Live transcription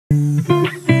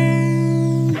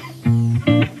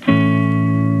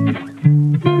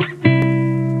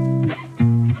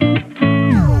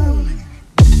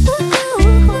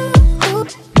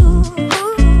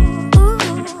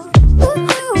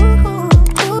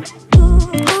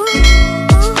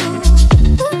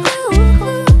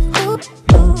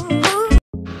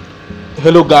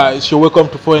Hello guys, you're welcome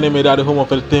to Foreign Media, the home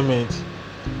of entertainment.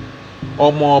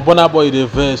 Burna Boy the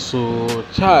verse, so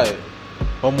chai.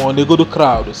 They go to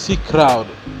crowd, see crowd.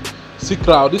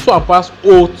 This one pass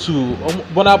O2.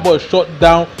 Burna Boy shut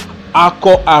down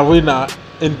Accor Arena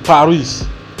in Paris.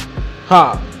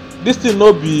 This thing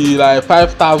no be like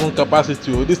 5,000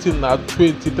 capacity. This thing na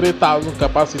 23,000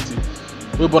 capacity.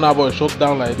 Where Burna Boy shut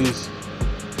down like this.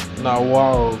 Now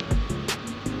wow.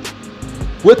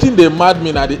 Waiting the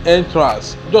madman at the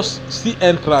entrance, just see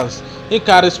entrance. He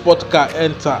carry sport car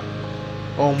enter.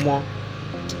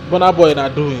 Burna Boy na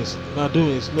doings,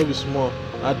 maybe small,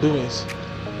 na doings.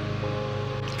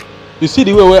 You see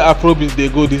the way where Afrobeats they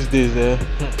go these days,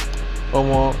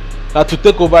 now to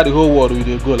take over the whole world we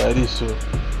they go like this. So,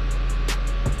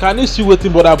 can you see what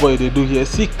Burna Boy they do here?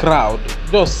 See crowd,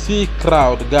 just see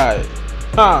crowd, guy.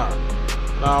 Now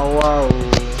wow.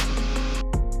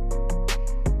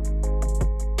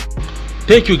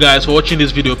 Thank you guys for watching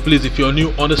this video. Please, if you're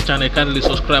new on this channel, kindly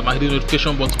subscribe and hit the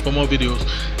notification button for more videos,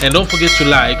 and don't forget to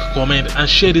like, comment and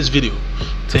share this video.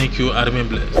 Thank you and remain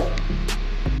blessed.